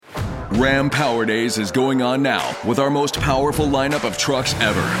Ram Power Days is going on now with our most powerful lineup of trucks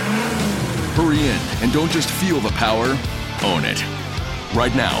ever. Hurry in and don't just feel the power, own it.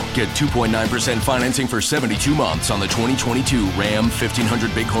 Right now, get 2.9% financing for 72 months on the 2022 Ram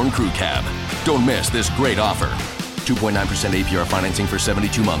 1500 Bighorn Crew Cab. Don't miss this great offer. 2.9% APR financing for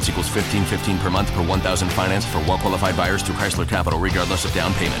 72 months equals $1,515 per month per 1,000 financed for well-qualified buyers through Chrysler Capital regardless of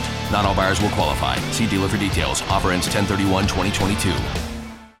down payment. Not all buyers will qualify. See dealer for details. Offer ends 10/31/2022.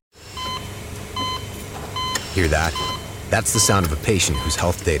 Hear that? That's the sound of a patient whose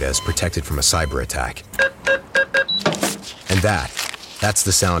health data is protected from a cyber attack. And that's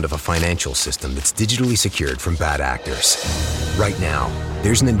the sound of a financial system that's digitally secured from bad actors. Right now,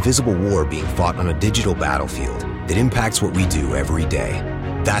 there's an invisible war being fought on a digital battlefield that impacts what we do every day.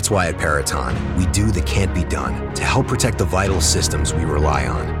 That's why at Peraton, we do the can't be done to help protect the vital systems we rely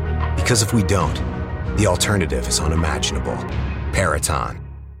on. Because if we don't, the alternative is unimaginable. Peraton.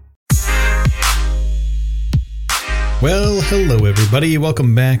 Well, hello everybody.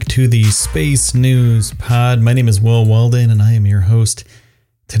 Welcome back to the Space News Pod. My name is Will Walden and I am your host.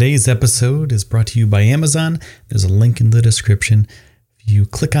 Today's episode is brought to you by Amazon. There's a link in the description. If you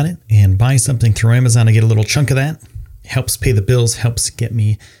click on it and buy something through Amazon, I get a little chunk of that. It helps pay the bills, helps get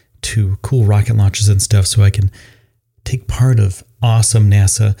me to cool rocket launches and stuff so I can take part of awesome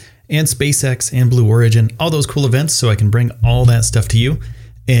NASA and SpaceX and Blue Origin, all those cool events so I can bring all that stuff to you.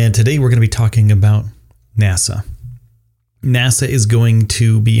 And today we're going to be talking about NASA. NASA is going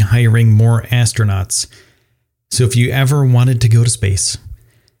to be hiring more astronauts. So if you ever wanted to go to space,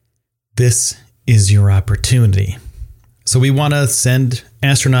 this is your opportunity. So we want to send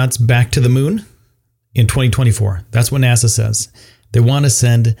astronauts back to the moon in 2024. That's what NASA says. They want to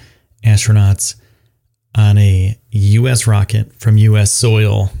send astronauts on a U.S. rocket from U.S.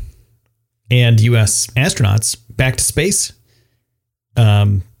 soil and U.S. astronauts back to space.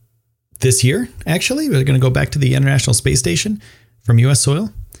 This year, actually, we're going to go back to the International Space Station from U.S.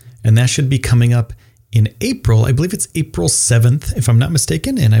 soil, and that should be coming up in April. I believe it's April 7th, if I'm not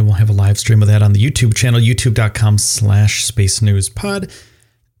mistaken, and I will have a live stream of that on the YouTube channel, youtube.com/Space News Pod.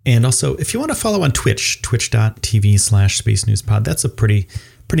 And also, if you want to follow on Twitch, twitch.tv/Space News Pod. That's a pretty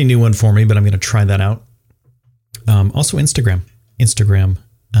new one for me, but I'm going to try that out. Also, Instagram. Instagram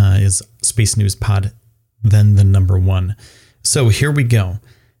is Space News Pod, then the number 1. So here we go.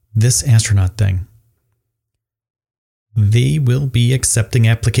 This astronaut thing. They will be accepting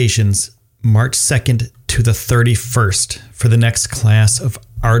applications March 2nd to the 31st for the next class of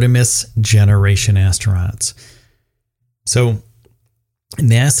Artemis generation astronauts. So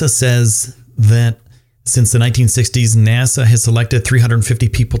NASA says that since the 1960s, NASA has selected 350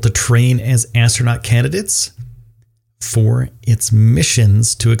 people to train as astronaut candidates for its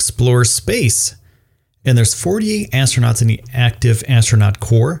missions to explore space. And there's 48 astronauts in the active astronaut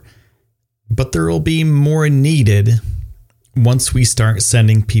corps, but there will be more needed once we start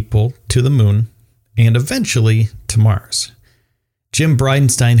sending people to the moon and eventually to Mars. Jim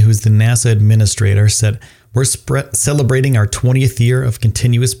Bridenstine, who's the NASA administrator, said, "We're celebrating our 20th year of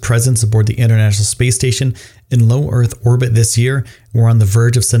continuous presence aboard the International Space Station in low Earth orbit this year. We're on the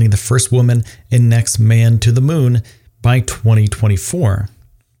verge of sending the first woman and next man to the moon by 2024.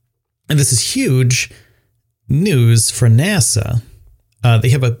 And this is huge news for NASA. They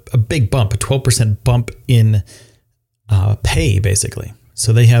have a big bump, a 12% bump in pay, basically.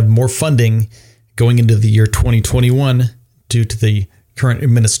 So they have more funding going into the year 2021 due to the current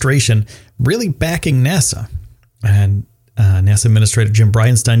administration really backing NASA. And NASA Administrator Jim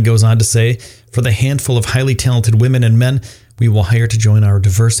Bridenstine goes on to say, "For the handful of highly talented women and men we will hire to join our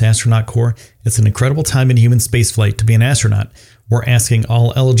diverse astronaut corps, it's an incredible time in human spaceflight to be an astronaut. We're asking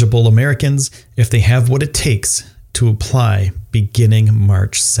all eligible Americans if they have what it takes to apply beginning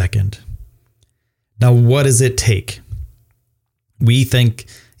March 2nd. Now, what does it take? We think,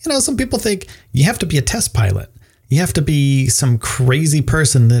 some people think you have to be a test pilot. You have to be some crazy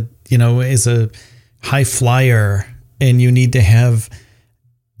person that, is a high flyer and you need to have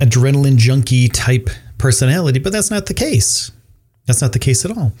adrenaline junkie type personality, but that's not the case. That's not the case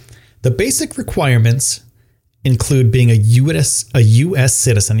at all. The basic requirements include being a U.S.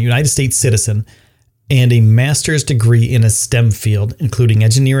 citizen, a United States citizen, and a master's degree in a STEM field, including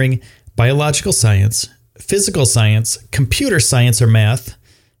engineering, biological science, physical science, computer science, or math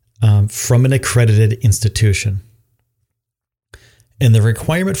from an accredited institution. And the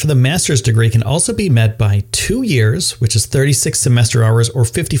requirement for the master's degree can also be met by 2 years, which is 36 semester hours or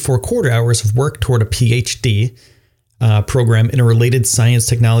 54 quarter hours of work toward a PhD program in a related science,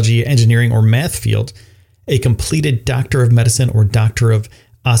 technology, engineering, or math field, a completed Doctor of Medicine or Doctor of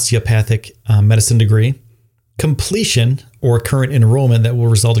Osteopathic Medicine degree, completion or current enrollment that will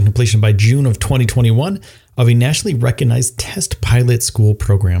result in completion by June of 2021 of a nationally recognized test pilot school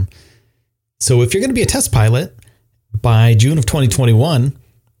program. So if you're going to be a test pilot by June of 2021,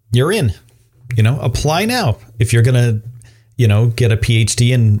 you're in. Apply now. If you're going to, get a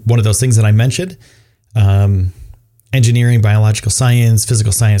PhD in one of those things that I mentioned, engineering, biological science,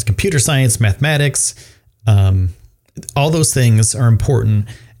 physical science, computer science, mathematics, all those things are important.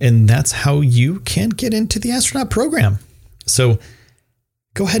 And that's how you can get into the astronaut program. So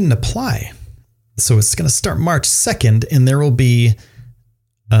go ahead and apply. So it's going to start March 2nd, and there will be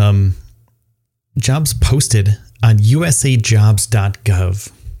jobs posted on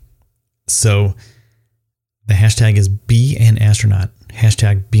usajobs.gov. So the hashtag is #BeAnAstronaut.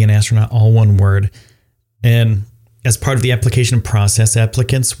 Hashtag #BeAnAstronaut, all one word. And as part of the application process,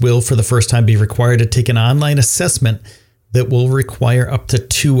 applicants will, for the first time, be required to take an online assessment that will require up to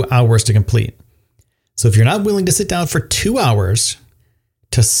 2 hours to complete. So if you're not willing to sit down for 2 hours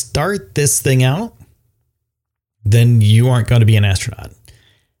to start this thing out, then you aren't going to be an astronaut.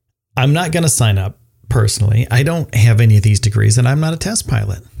 I'm not going to sign up personally. I don't have any of these degrees, and I'm not a test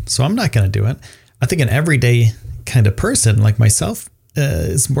pilot, so I'm not going to do it. I think an everyday kind of person like myself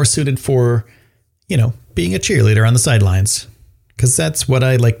is more suited for, being a cheerleader on the sidelines, because that's what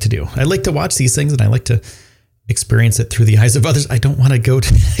I like to do. I like to watch these things, and I like to experience it through the eyes of others. I don't want to go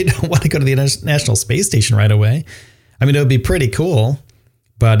to the International Space Station right away. I mean, it would be pretty cool,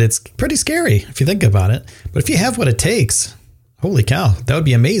 but it's pretty scary if you think about it. But if you have what it takes, holy cow, that would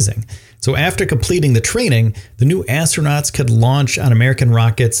be amazing. So after completing the training, the new astronauts could launch on American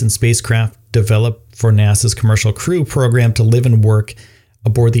rockets and spacecraft developed for NASA's Commercial Crew program to live and work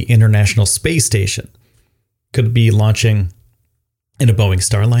aboard the International Space Station. Could be launching in a Boeing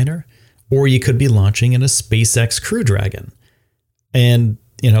Starliner, or you could be launching in a SpaceX Crew Dragon. And,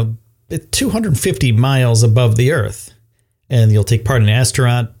 it's 250 miles above the Earth. And you'll take part in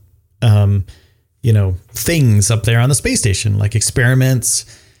astronaut, things up there on the space station, like experiments,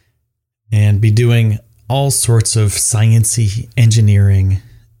 and be doing all sorts of sciencey engineering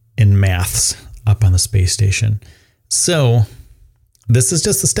and maths up on the space station. So this is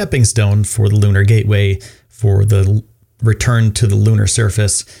just a stepping stone for the Lunar Gateway, for the return to the lunar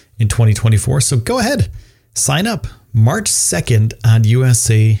surface in 2024. So go ahead, sign up March 2nd on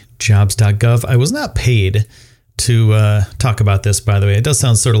usajobs.gov. I was not paid to talk about this, by the way. It does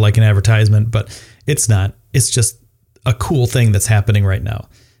sound sort of like an advertisement, but it's not. It's just a cool thing that's happening right now.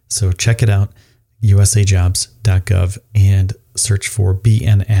 So check it out, usajobs.gov, and search for Be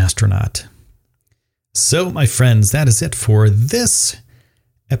an Astronaut. So, my friends, that is it for this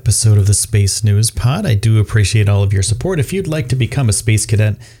episode of the Space News Pod. I do appreciate all of your support. If you'd like to become a space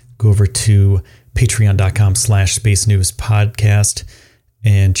cadet, go over to patreon.com/Space News Podcast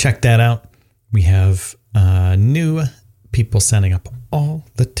and check that out. We have new people signing up all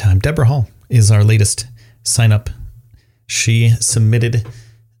the time. Deborah Hall is our latest sign up. She submitted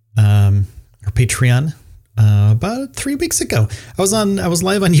her Patreon about 3 weeks ago. I was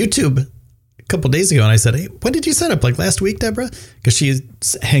live on YouTube a couple days ago, and I said, "Hey, when did you sign up? Like last week, Deborah?" Because she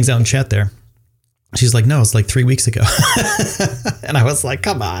hangs out in chat there. She's like, "No, it's like 3 weeks ago." And I was like,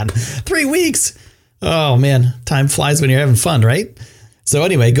 "Come on, 3 weeks? Oh man, time flies when you're having fun, right?" So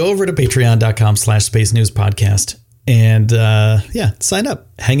anyway, go over to patreon.com/Space News Podcast and sign up,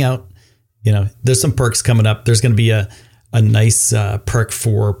 hang out. There's some perks coming up. There's going to be a nice perk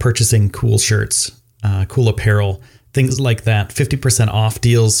for purchasing cool shirts, cool apparel, things like that. 50% off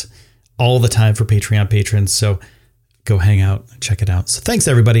deals all the time for Patreon patrons. So go hang out, check it out. So thanks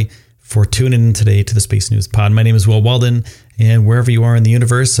everybody for tuning in today to the Space News Pod. My name is Will Walden, and wherever you are in the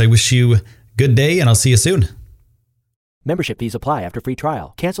universe, I wish you a good day, and I'll see you soon. Membership fees apply after free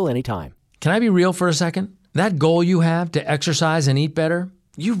trial. Cancel anytime. Can I be real for a second? That goal you have to exercise and eat better,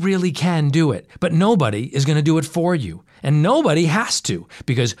 you really can do it, but nobody is going to do it for you. And nobody has to,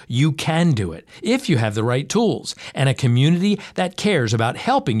 because you can do it if you have the right tools and a community that cares about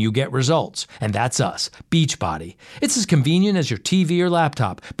helping you get results. And that's us, Beachbody. It's as convenient as your TV or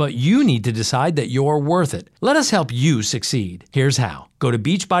laptop, but you need to decide that you're worth it. Let us help you succeed. Here's how. Go to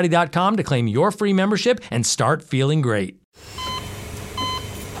beachbody.com to claim your free membership and start feeling great.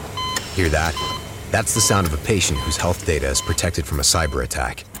 Hear that? That's the sound of a patient whose health data is protected from a cyber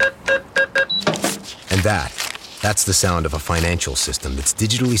attack. And that's the sound of a financial system that's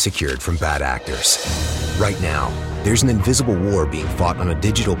digitally secured from bad actors. Right now, there's an invisible war being fought on a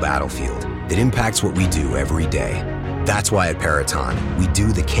digital battlefield that impacts what we do every day. That's why at Peraton, we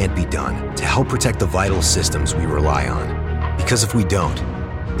do the can't be done to help protect the vital systems we rely on. Because if we don't,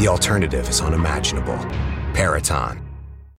 the alternative is unimaginable. Peraton.